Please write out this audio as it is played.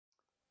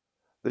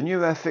The new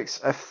Airfix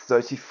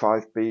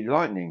F-35B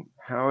Lightning.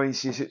 How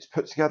easy is it to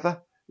put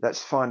together?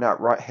 Let's find out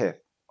right here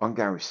on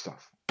Gary's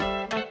Stuff.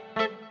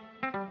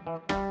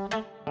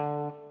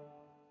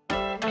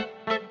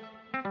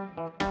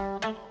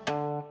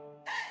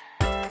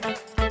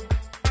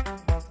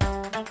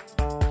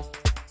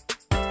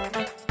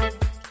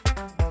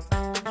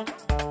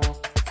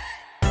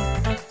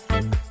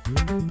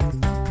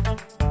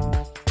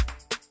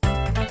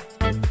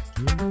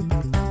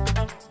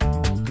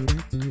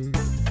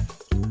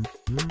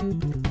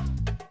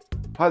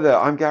 Hi there,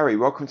 I'm Gary.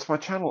 Welcome to my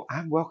channel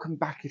and welcome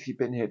back if you've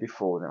been here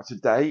before. Now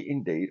today,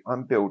 indeed,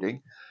 I'm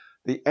building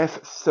the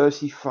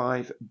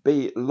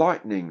F-35B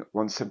Lightning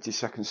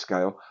 1/72nd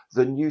scale,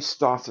 the new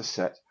starter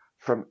set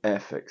from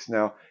Airfix.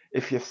 Now,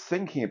 if you're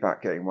thinking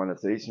about getting one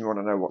of these and you want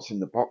to know what's in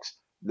the box,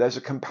 there's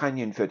a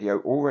companion video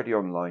already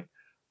online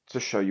to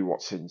show you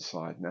what's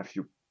inside. Now, if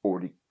you've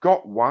already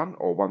got one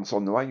or one's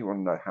on the way, you want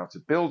to know how to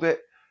build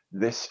it,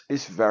 this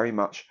is very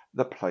much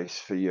the place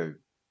for you.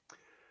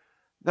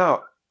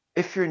 Now,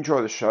 if you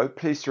enjoy the show,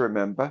 please do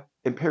remember,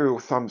 imperial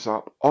thumbs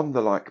up on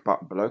the like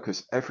button below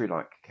because every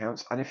like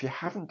counts. And if you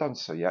haven't done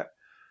so yet,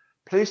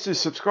 please do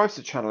subscribe to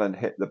the channel and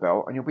hit the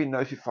bell and you'll be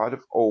notified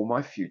of all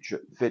my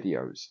future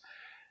videos.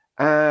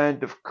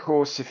 And of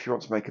course, if you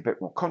want to make a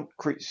bit more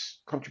concrete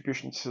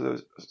contribution to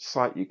the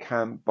site, you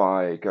can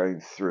by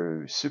going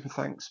through Super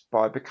Thanks,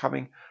 by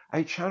becoming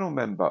a channel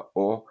member,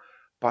 or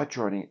by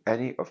joining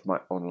any of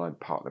my online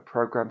partner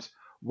programs,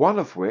 one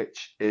of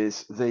which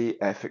is the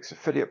Airfix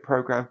affiliate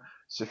program.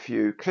 So if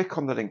you click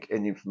on the link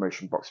in the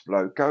information box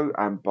below, go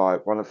and buy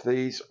one of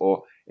these,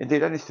 or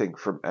indeed anything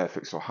from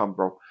Airfix or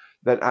Humbrol,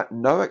 then at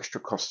no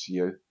extra cost to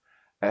you,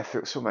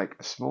 Airfix will make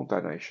a small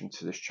donation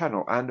to this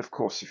channel. And of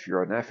course, if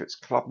you're an Airfix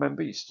club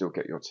member, you still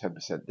get your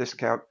 10%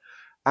 discount.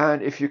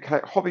 And if you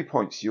collect hobby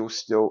points, you'll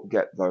still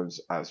get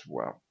those as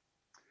well.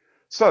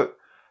 So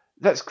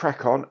let's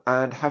crack on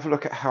and have a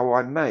look at how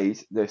I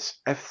made this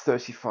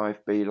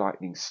F-35B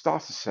Lightning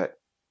starter set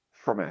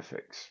from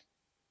Airfix.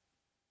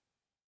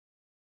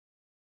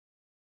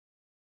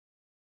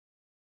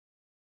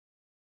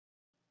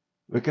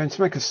 We're going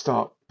to make a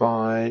start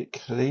by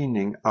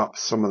cleaning up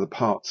some of the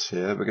parts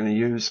here. We're going to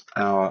use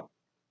our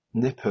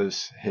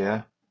nippers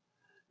here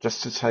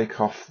just to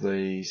take off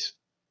these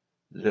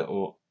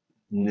little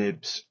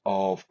nibs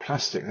of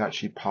plastic. They're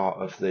actually part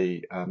of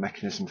the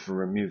mechanism for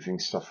removing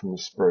stuff from the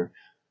sprue.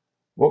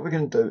 What we're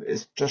going to do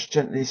is just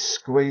gently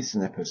squeeze the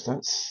nippers.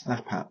 Don't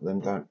snap at them.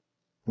 Don't,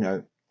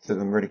 do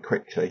them really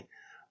quickly.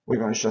 We're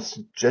going to just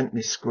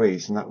gently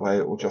squeeze, and that way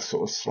it will just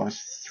sort of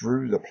slice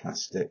through the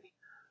plastic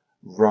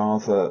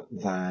rather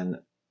than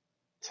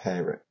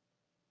tear it.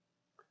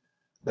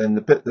 Then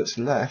the bit that's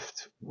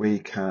left, we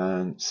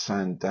can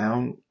sand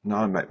down. Now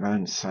I make my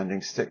own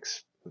sanding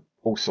sticks,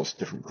 all sorts of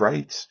different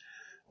grades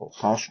or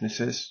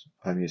harshnesses.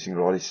 I'm using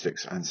lolly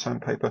sticks and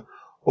sandpaper,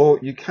 or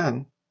you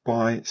can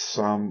buy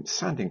some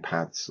sanding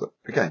pads that,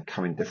 again,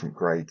 come in different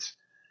grades,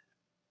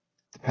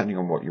 depending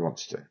on what you want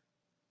to do.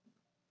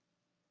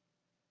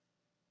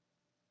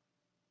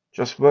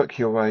 Just work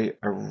your way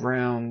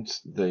around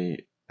the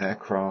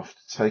aircraft,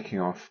 taking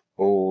off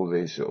all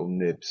these little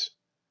nibs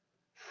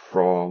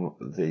from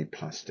the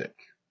plastic.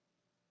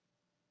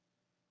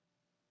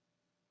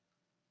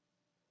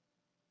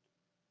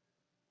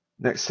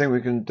 Next thing we're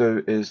going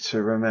to do is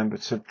to remember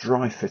to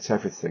dry fit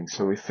everything.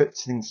 So we fit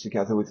things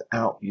together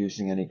without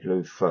using any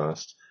glue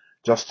first,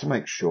 just to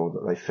make sure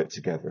that they fit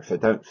together. If they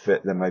don't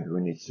fit, then maybe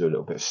we need to do a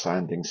little bit of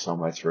sanding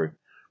somewhere to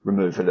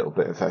remove a little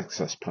bit of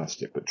excess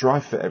plastic. But dry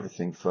fit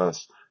everything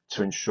first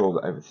to ensure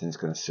that everything's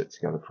going to sit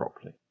together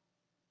properly.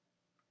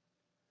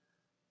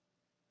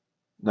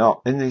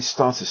 Now, in these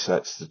starter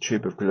sets, the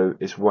tube of glue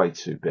is way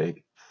too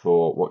big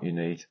for what you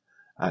need,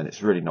 and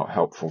it's really not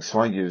helpful.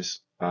 So I use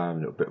a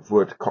little bit of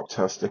wood,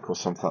 cocktail stick or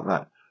something like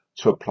that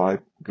to apply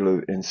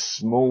glue in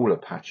smaller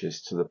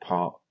patches to the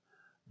part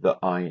that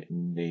I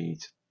need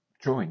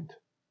joined.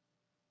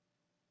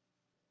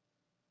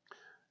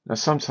 Now,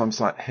 sometimes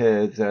like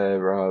here,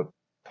 there are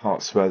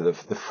parts where the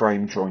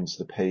frame joins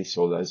the piece,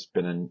 or there's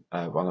been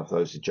one of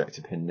those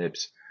ejector pin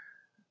nibs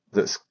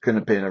that's going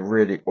to be in a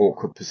really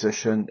awkward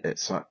position.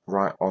 It's like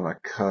right on a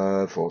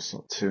curve or it's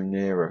not too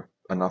near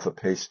another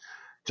piece.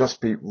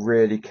 Just be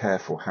really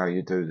careful how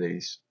you do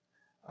these.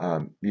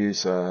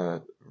 Use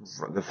the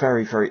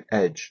very, very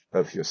edge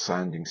of your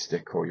sanding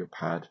stick or your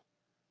pad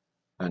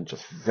and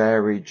just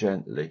very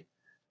gently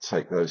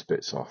take those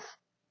bits off.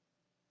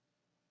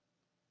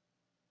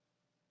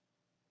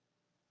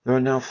 There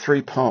are now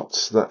 3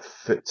 parts that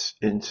fit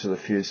into the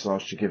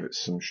fuselage to give it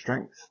some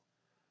strength.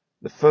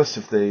 The first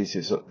of these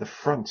is at the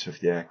front of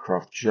the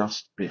aircraft,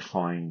 just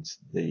behind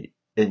the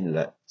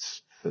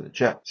inlets for the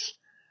jets,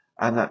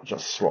 and that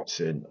just slots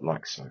in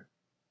like so.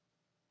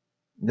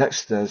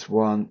 Next, there's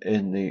one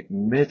in the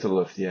middle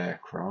of the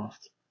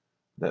aircraft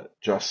that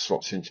just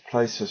slots into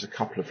place. There's a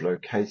couple of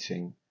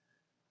locating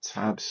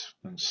tabs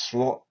and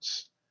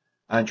slots,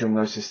 and you'll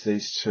notice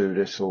these 2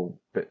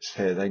 little bits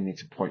here, they need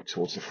to point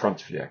towards the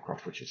front of the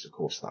aircraft, which is of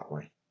course that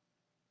way.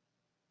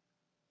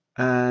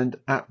 And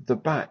at the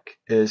back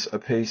is a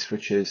piece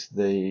which is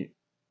the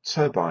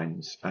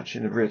turbines,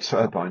 actually the rear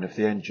turbine of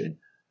the engine.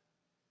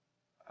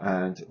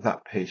 And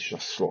that piece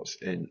just slots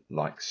in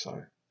like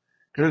so.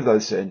 Glue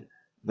those in.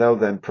 They'll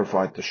then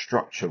provide the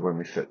structure when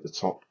we fit the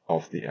top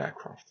of the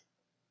aircraft.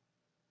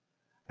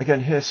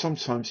 Again, here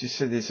sometimes you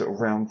see these little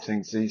round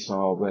things. These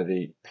are where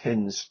the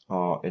pins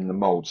are in the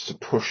molds to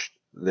push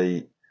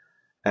the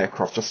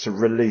aircraft, just to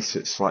release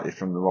it slightly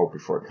from the mold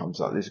before it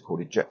comes out. These are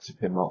called ejector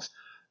pin marks.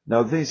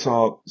 Now these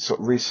are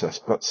sort of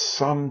recessed, but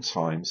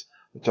sometimes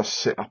they just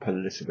sit up a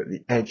little bit.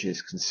 The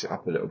edges can sit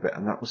up a little bit,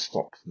 and that will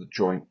stop the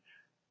joint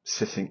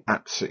sitting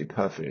absolutely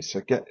perfectly.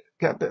 So get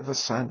a bit of a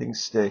sanding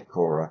stick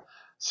or a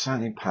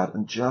sanding pad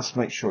and just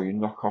make sure you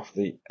knock off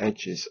the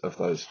edges of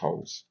those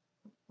holes.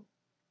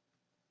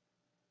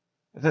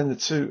 And then the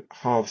two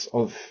halves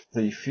of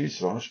the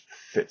fuselage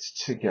fit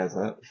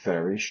together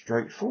very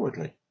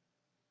straightforwardly.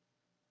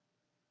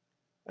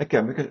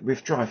 Again,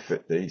 we've dry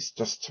fit these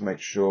just to make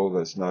sure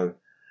there's no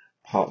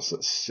parts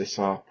that sit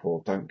up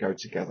or don't go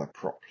together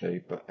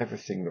properly, but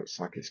everything looks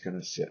like it's going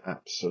to sit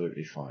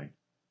absolutely fine.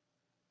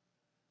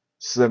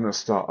 So then we'll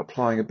start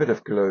applying a bit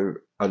of glue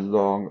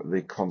along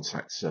the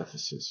contact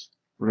surfaces.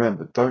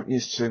 Remember, don't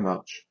use too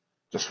much.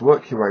 Just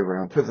work your way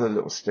around with a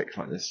little stick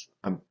like this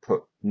and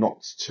put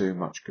not too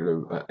much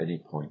glue at any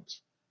point.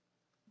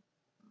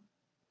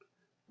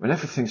 When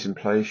everything's in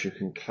place, you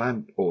can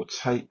clamp or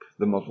tape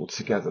the model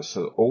together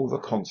so that all the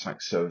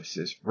contact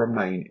surfaces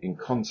remain in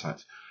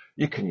contact.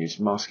 You can use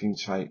masking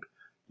tape,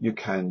 you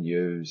can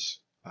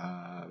use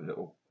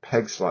little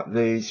pegs like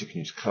these, you can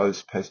use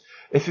clothes pegs.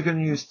 If you're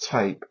going to use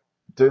tape,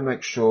 do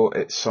make sure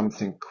it's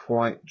something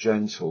quite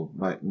gentle,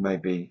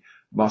 maybe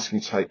masking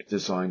tape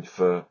designed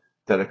for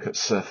delicate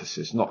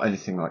surfaces, not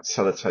anything like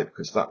sellotape,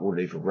 because that will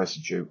leave a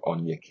residue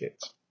on your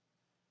kit.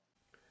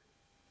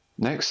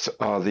 Next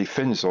are the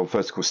fins or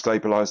vertical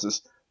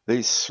stabilizers.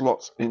 These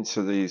slot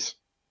into these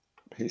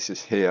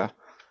pieces here.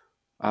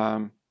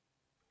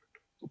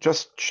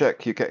 Just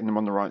check you're getting them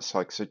on the right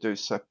side, because they do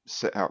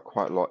sit out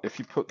quite a lot. If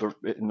you put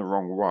it in the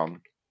wrong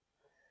one,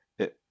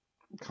 it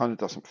kind of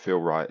doesn't feel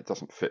right. It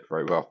doesn't fit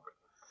very well.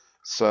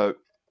 So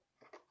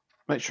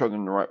make sure they're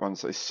in the right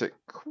ones. They sit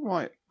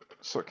quite,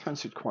 so it can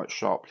sit quite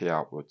sharply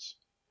outwards.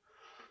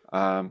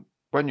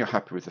 When you're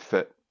happy with the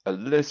fit, a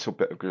little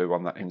bit of glue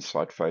on that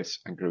inside face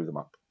and glue them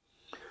up.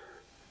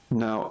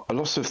 Now, a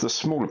lot of the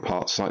smaller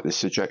parts like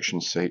this ejection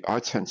seat, I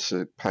tend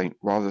to paint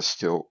rather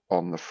still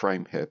on the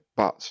frame here,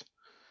 but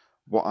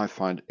what I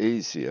find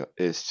easier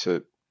is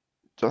to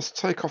just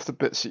take off the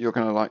bits that you're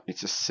going to likely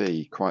to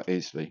see quite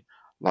easily,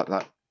 like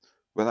that,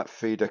 where that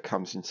feeder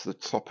comes into the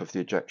top of the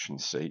ejection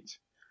seat.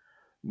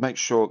 Make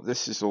sure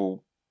this is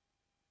all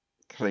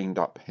cleaned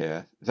up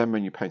here. Then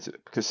when you paint it,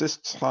 because this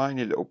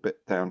tiny little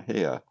bit down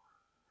here,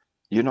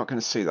 you're not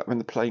going to see that.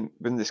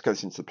 When this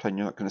goes into the plane,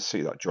 you're not going to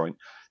see that joint.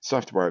 So I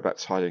have to worry about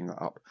tidying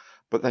that up.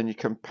 But then you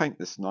can paint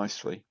this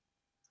nicely,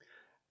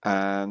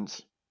 and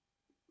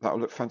that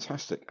will look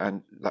fantastic.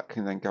 And that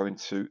can then go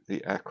into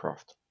the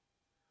aircraft.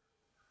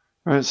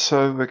 Right,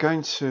 so we're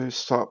going to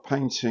start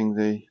painting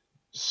the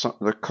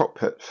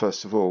cockpit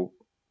first of all.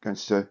 Going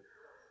to do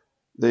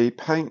the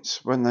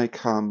paints when they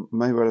come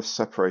may well have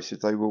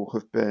separated. They will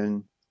have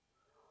been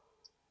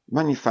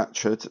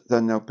manufactured,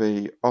 then they'll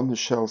be on the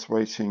shelves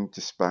waiting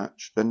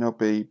dispatch, then they'll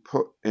be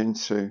put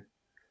into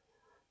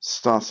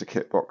starter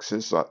kit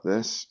boxes like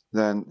this.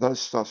 Then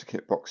those starter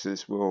kit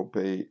boxes will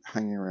be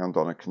hanging around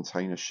on a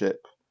container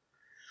ship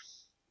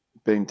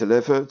being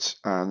delivered,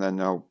 and then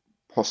they'll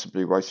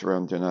possibly wait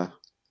around in a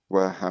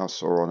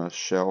warehouse or on a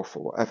shelf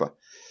or whatever.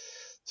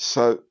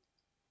 So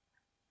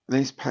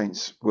these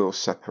paints will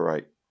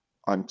separate.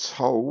 I'm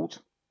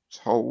told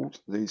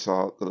these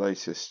are the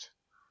latest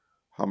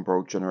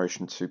Humbrol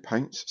Generation 2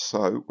 paints,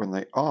 so when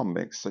they are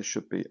mixed, they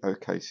should be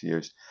okay to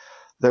use.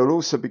 They will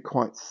also be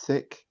quite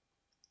thick.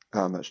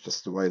 That's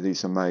just the way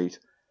these are made.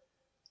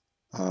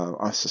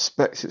 I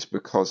suspect it's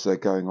because they're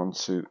going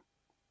onto,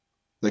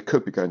 they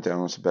could be going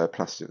down onto bare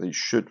plastic. You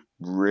should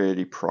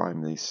really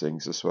prime these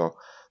things as well.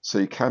 So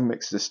you can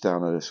mix this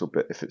down a little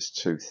bit if it's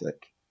too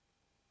thick.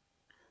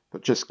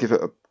 But just give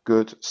it a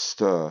good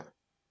stir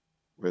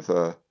with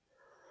a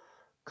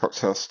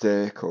cocktail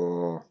stick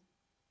or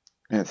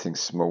anything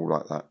small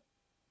like that.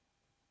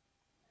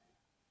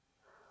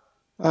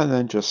 And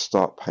then just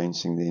start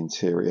painting the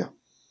interior.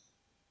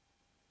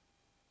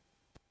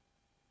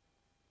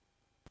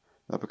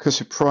 Now, because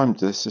we primed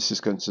this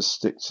is going to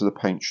stick to the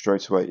paint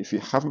straight away. If you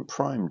haven't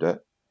primed it,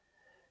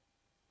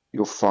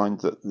 you'll find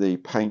that the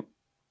paint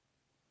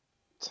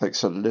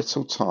takes a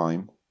little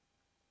time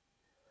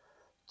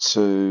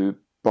to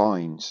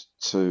bind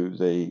to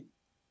the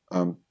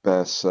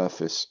bare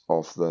surface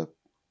of the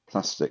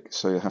plastic,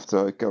 so you have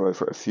to go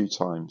over it a few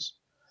times.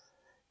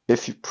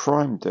 If you've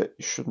primed it,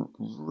 you shouldn't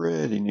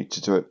really need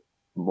to do it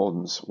more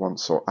than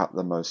once or at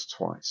the most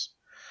twice,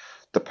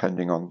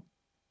 depending on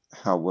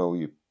how well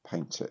you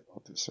paint it,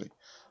 obviously.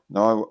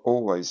 Now I will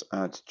always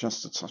add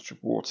just a touch of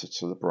water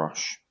to the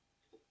brush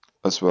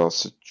as well,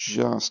 so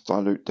just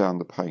dilute down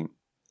the paint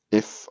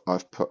if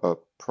I've put a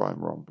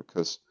primer on,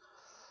 because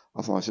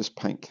Otherwise this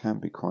paint can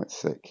be quite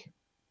thick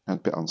and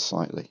a bit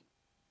unsightly.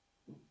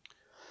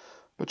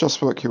 But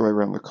just work your way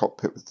around the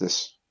cockpit with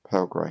this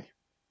pale grey.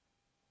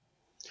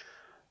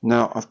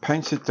 Now I've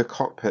painted the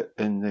cockpit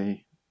in the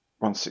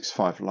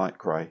 165 light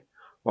grey.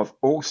 What I've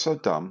also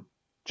done,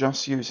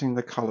 just using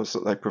the colours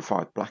that they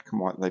provide, black and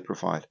white they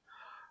provide,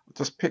 I've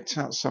just picked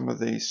out some of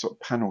these sort of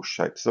panel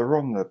shapes. They're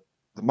on the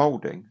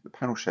moulding, the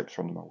panel shapes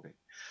are on the moulding.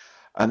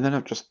 And then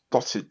I've just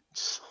dotted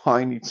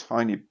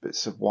tiny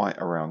bits of white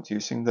around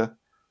using the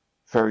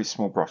very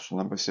small brush, the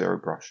number 0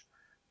 brush.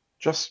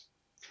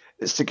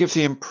 It's to give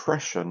the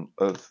impression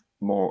of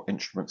more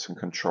instruments and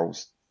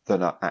controls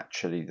than are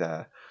actually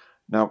there.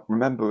 Now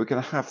remember, we're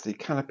going to have the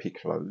canopy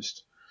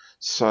closed,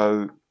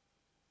 so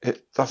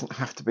it doesn't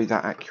have to be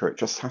that accurate. It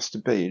just has to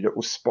be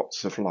little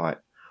spots of light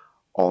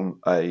on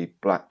a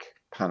black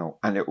panel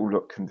and it will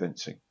look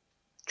convincing.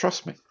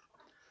 Trust me.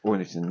 All we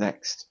need to do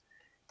next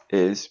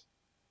is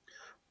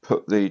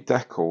put the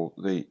decal,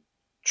 the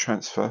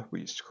transfer,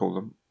 we used to call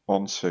them,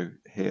 onto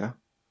here,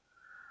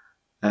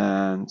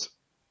 and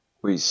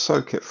we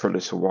soak it for a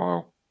little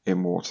while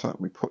in water.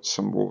 We put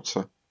some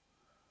water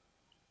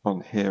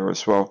on here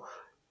as well.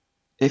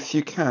 If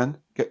you can,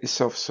 get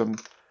yourself some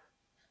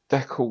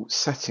decal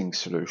setting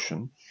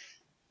solution.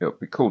 It'll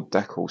be called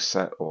decal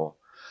set or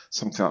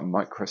something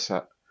like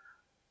microset.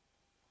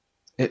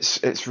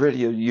 It's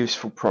really a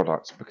useful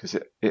product because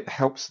it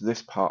helps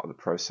this part of the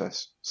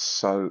process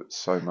so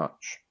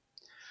much.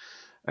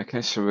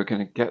 Okay, so we're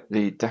going to get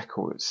the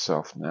decal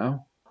itself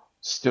now,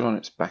 still on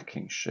its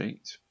backing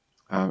sheet.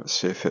 Let's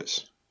see if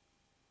it's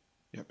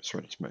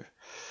ready to move.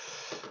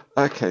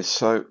 Okay,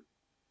 so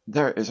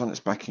there it is on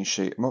its backing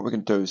sheet, and what we're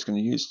going to do is going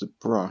to use the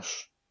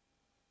brush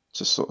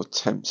to sort of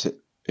tempt it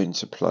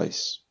into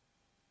place.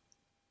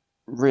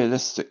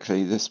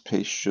 Realistically, this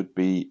piece should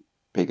be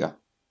bigger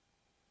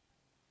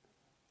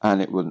and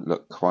it wouldn't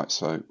look quite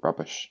so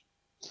rubbish.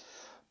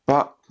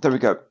 But there we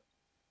go.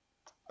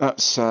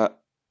 That's the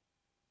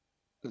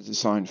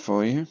design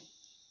for you.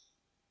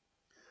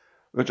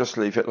 We'll just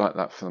leave it like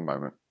that for the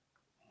moment.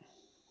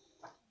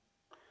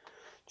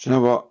 Do you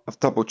know what?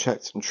 I've double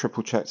checked and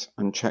triple checked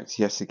and checked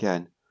yet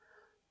again.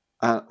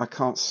 And I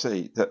can't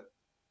see that.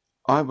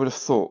 I would have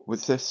thought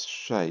with this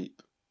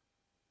shape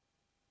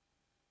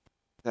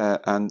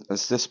there, and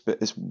as this bit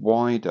is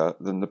wider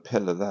than the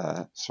pillar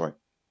there, sorry,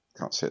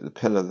 can't see it, the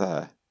pillar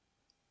there,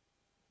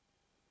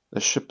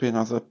 there should be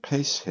another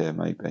piece here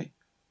maybe.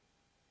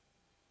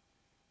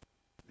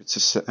 To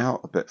sit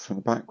out a bit from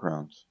the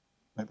background.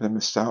 Maybe they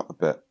missed out a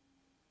bit.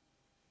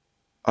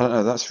 I don't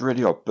know, that's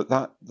really odd, but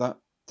that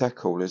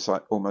decal is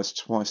like almost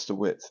twice the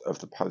width of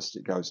the post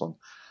it goes on.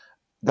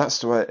 That's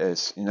the way it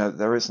is. You know,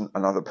 there isn't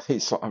another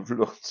piece. I've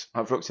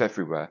looked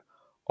everywhere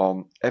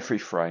on every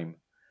frame,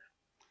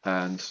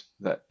 and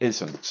there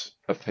isn't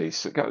a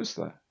piece that goes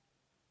there.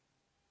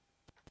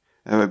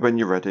 Anyway, when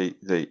you're ready,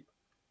 the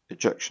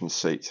ejection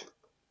seat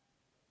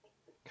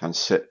can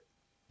sit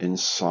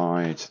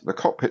inside the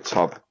cockpit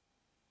tub,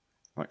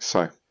 like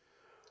so.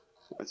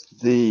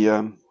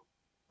 The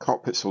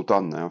cockpit's all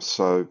done now,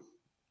 so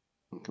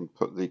I can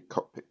put the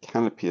cockpit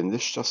canopy in.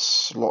 This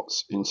just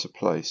slots into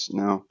place.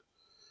 Now,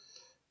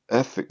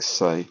 Airfix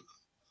say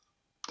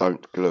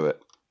don't glue it,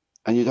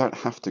 and you don't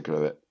have to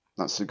glue it.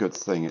 That's a good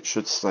thing. It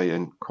should stay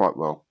in quite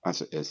well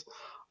as it is.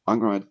 I'm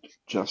going to add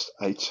just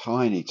a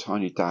tiny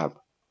dab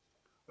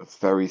of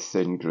very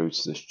thin glue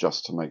to this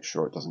just to make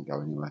sure it doesn't go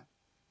anywhere.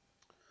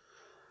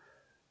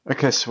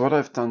 Okay, so what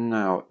I've done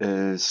now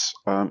is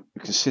you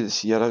can see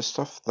this yellow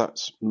stuff,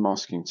 that's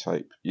masking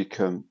tape. You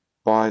can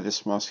buy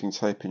this masking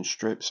tape in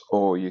strips,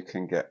 or you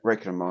can get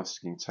regular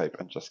masking tape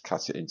and just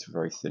cut it into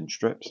very thin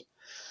strips.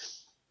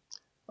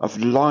 I've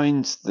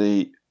lined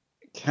the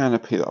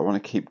canopy that I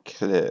want to keep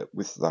clear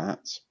with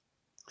that.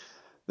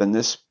 Then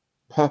this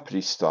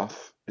purpley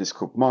stuff is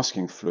called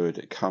masking fluid.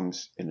 It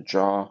comes in a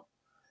jar.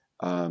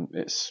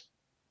 It's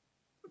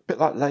a bit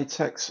like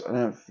latex,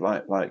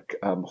 like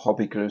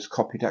hobby glues,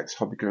 Copydex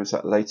hobby glues,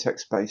 that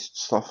latex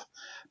based stuff.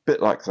 A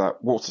bit like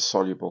that, water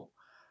soluble.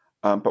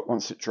 But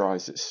once it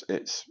dries,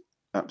 it's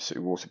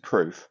absolutely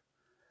waterproof.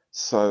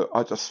 So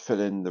I just fill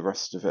in the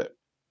rest of it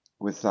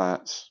with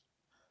that.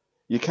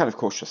 You can, of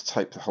course, just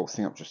tape the whole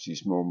thing up, just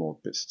use more and more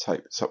bits of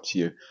tape. It's up to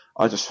you.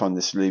 I just find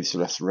this leaves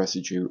less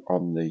residue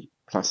on the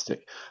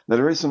plastic. Now,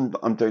 the reason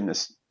I'm doing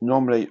this,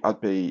 normally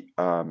I'd be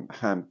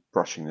hand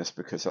brushing this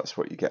because that's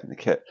what you get in the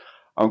kit.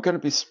 I'm going to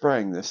be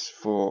spraying this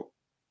for,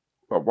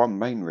 well, one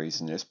main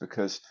reason is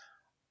because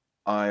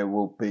I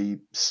will be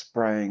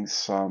spraying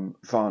some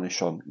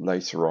varnish on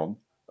later on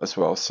as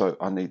well. So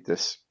I need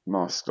this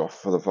masked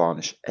off for the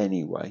varnish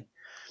anyway.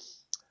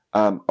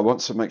 I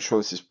want to make sure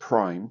this is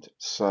primed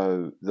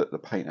so that the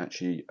paint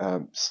actually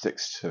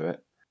sticks to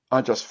it.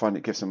 I just find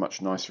it gives a much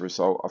nicer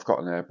result. I've got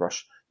an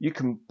airbrush. You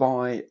can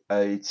buy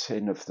a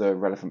tin of the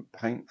relevant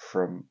paint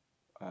from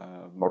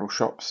model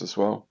shops as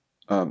well.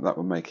 That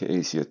will make it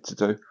easier to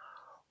do.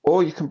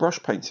 Or you can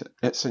brush paint it.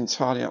 It's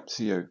entirely up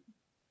to you.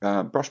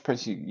 Brush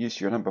painting, use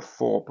your number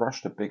 4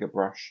 brush, the bigger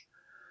brush,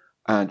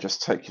 and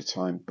just take your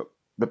time.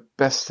 But the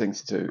best thing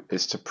to do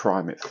is to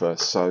prime it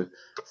first. So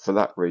for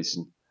that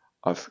reason,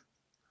 I've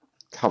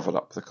covered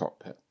up the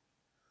cockpit.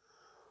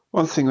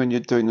 One thing when you're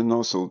doing the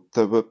nozzle,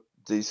 there were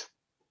these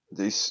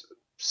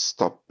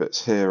stub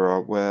bits here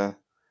are where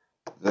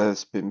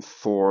there's been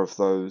 4 of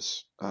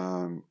those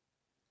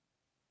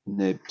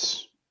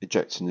nibs,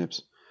 ejector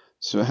nibs.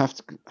 So I have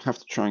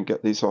to try and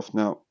get these off.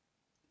 Now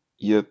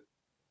your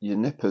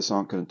nippers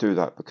aren't going to do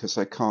that because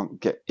they can't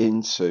get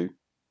into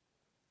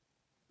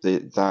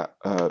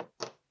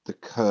the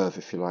curve,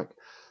 if you like.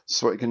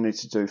 So what you're going to need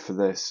to do for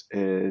this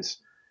is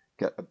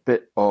get a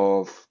bit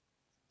of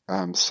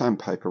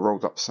sandpaper,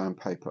 rolled up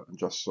sandpaper, and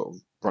just sort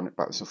of run it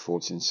backwards and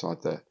forwards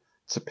inside there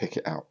to pick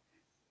it out.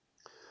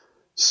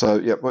 So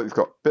yeah, what we've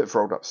got, a bit of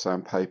rolled up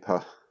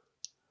sandpaper,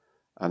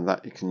 and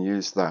that you can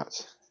use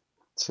that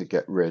to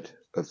get rid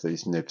of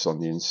these nibs on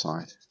the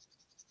inside,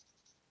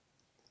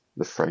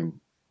 the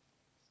frame.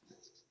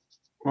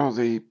 While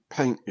the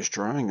paint is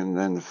drying and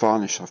then the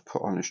varnish I've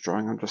put on is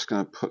drying, I'm just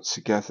going to put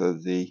together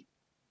the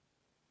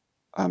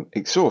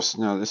exhaust.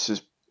 Now this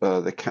is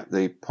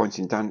the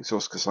pointing down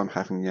exhaust because I'm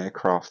having the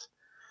aircraft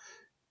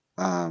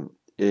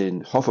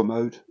in hover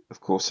mode.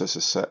 Of course, there's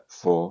a set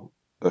for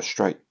a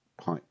straight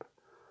pipe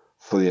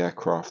for the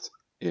aircraft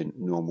in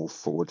normal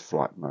forward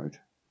flight mode.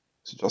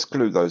 So just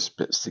glue those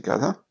bits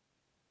together.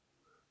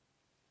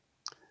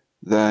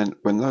 Then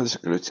when those are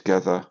glued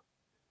together,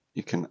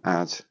 you can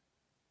add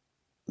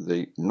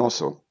the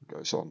nozzle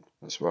goes on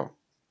as well,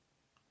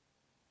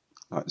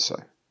 like so.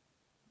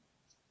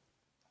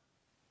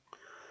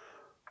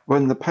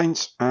 When the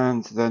paint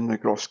and then the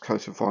gloss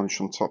coat of varnish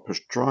on top has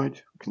dried,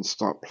 we can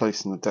start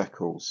placing the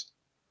decals.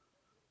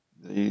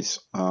 These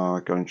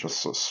are going to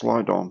just sort of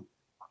slide on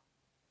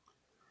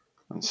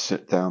and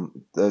sit down.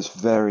 There's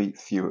very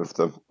few of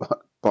them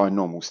by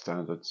normal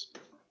standards.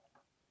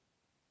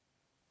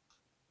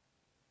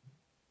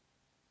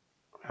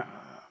 Yeah,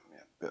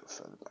 a bit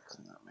further back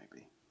than that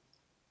maybe.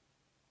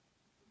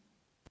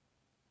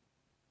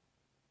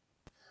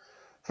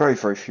 Very,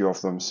 very few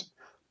of them,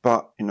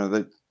 but you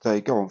know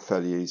they go on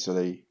fairly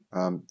easily.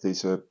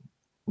 These are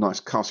nice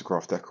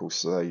Cartograph decals,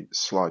 so they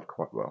slide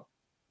quite well.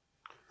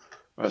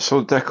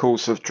 So the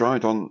decals have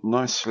dried on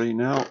nicely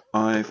now.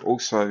 I've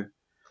also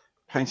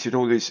painted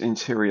all these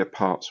interior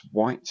parts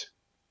white.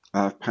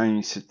 I've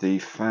painted the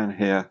fan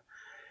here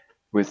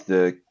with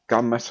the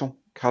gunmetal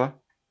colour.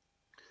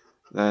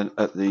 Then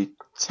at the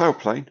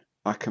tailplane,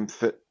 I can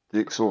fit the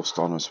exhaust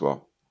on as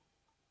well.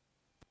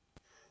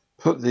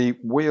 Put the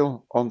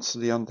wheel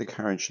onto the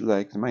undercarriage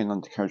leg, the main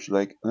undercarriage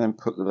leg, and then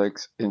put the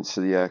legs into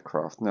the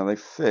aircraft. Now they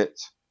fit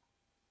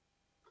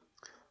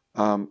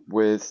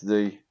with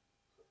the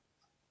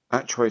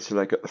actuator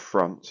leg at the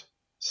front,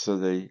 so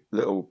the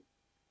little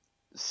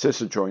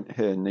scissor joint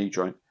here, knee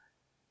joint,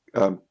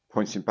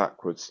 pointing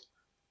backwards,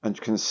 and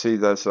you can see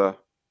there's a,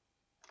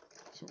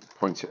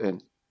 point it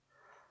in,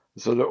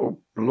 there's a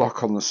little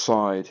block on the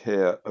side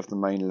here of the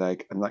main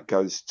leg, and that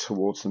goes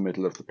towards the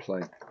middle of the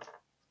plane.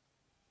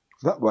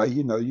 That way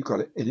you know you got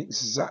it in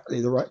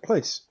exactly the right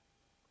place.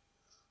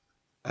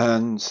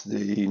 And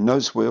the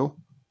nose wheel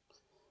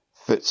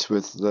fits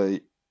with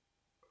the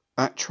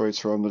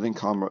actuator on the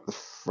link armor at the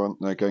front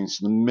there, going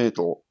to the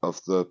middle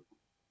of the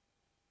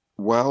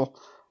well,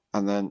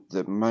 and then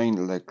the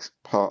main leg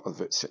part of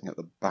it sitting at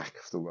the back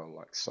of the well,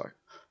 like so.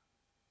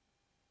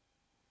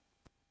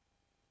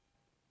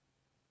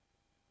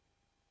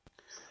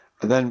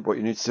 And then what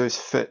you need to do is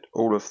fit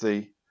all of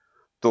the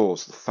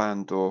doors, the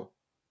fan door,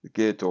 the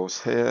gear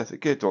doors here, the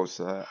gear doors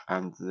there,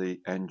 and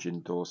the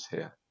engine doors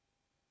here.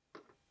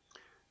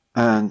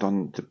 And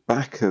on the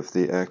back of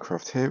the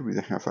aircraft here, we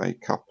have a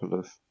couple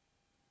of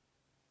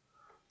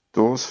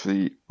doors for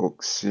the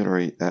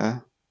auxiliary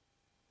air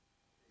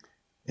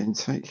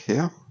intake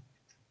here.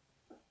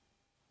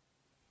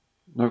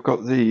 And I've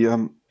got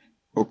the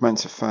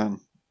augmenter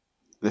fan,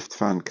 lift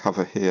fan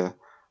cover here,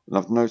 and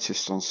I've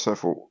noticed on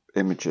several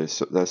images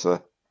that there's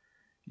a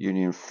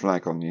Union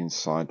flag on the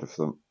inside of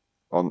them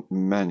on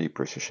many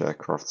British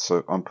aircraft,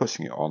 so I'm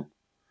putting it on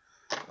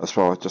as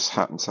well. I just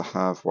happen to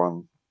have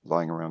one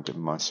lying around in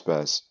my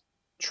spares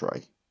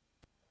tray.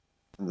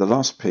 And the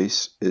last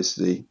piece is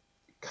the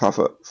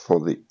cover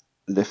for the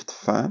lift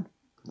fan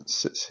that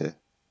sits here,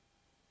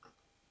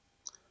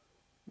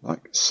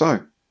 like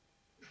so.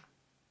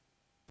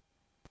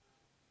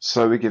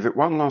 So we give it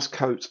one last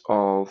coat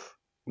of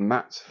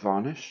matte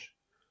varnish.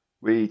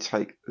 We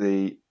take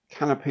the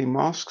canopy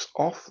masks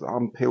off,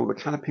 unpeel the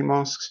canopy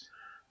masks,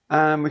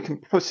 and we can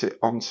put it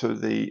onto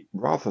the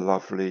rather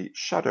lovely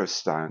shadow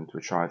stand,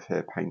 which I've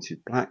here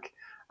painted black,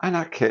 and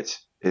our kit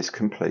is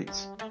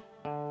complete.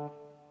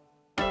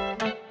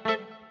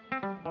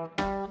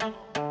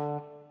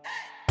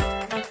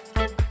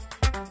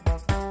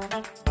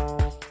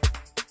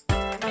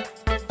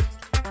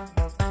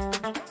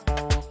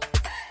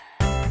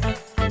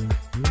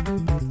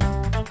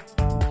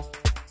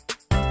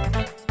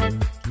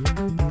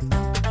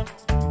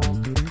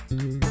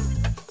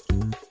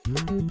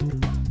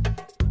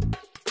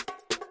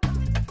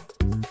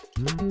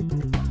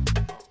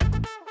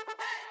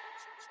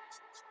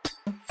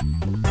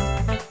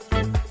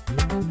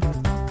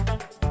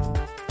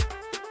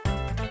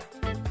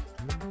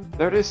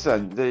 There it is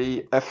then,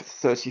 the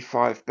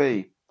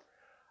F-35B.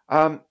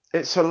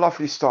 It's a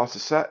lovely starter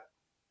set.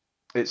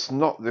 It's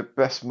not the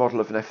best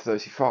model of an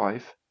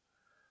F-35,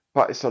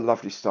 but it's a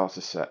lovely starter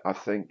set. I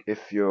think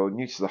if you're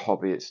new to the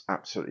hobby, it's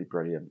absolutely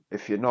brilliant.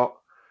 If you're not,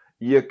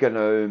 you're going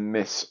to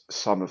miss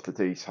some of the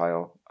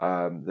detail.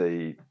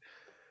 The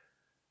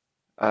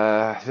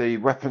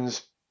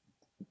weapons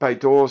bay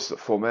doors that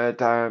form air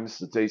dams,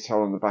 the detail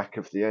on the back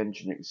of the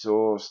engine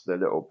exhaust, the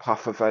little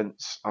puffer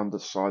vents under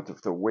the side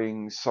of the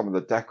wings, some of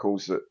the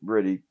decals that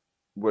really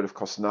would have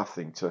cost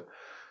nothing to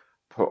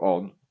put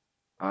on.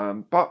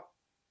 But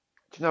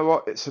do you know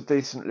what? It's a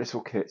decent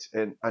little kit,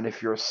 and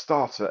if you're a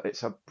starter,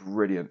 it's a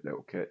brilliant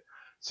little kit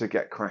to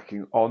get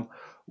cracking on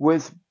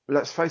with,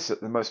 let's face it,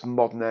 the most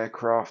modern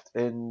aircraft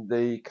in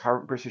the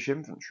current British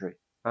infantry.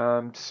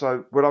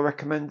 So would I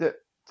recommend it?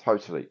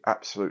 Totally,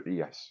 absolutely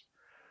yes.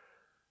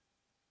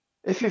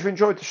 If you've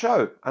enjoyed the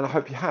show, and I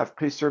hope you have,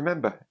 please do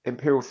remember,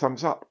 Imperial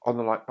thumbs up on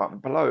the like button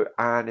below.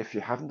 And if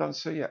you haven't done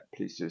so yet,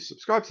 please do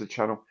subscribe to the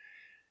channel,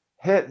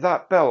 hit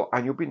that bell,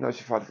 and you'll be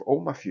notified of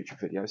all my future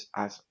videos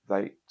as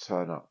they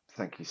turn up.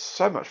 Thank you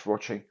so much for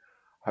watching.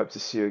 Hope to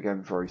see you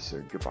again very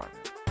soon. Goodbye.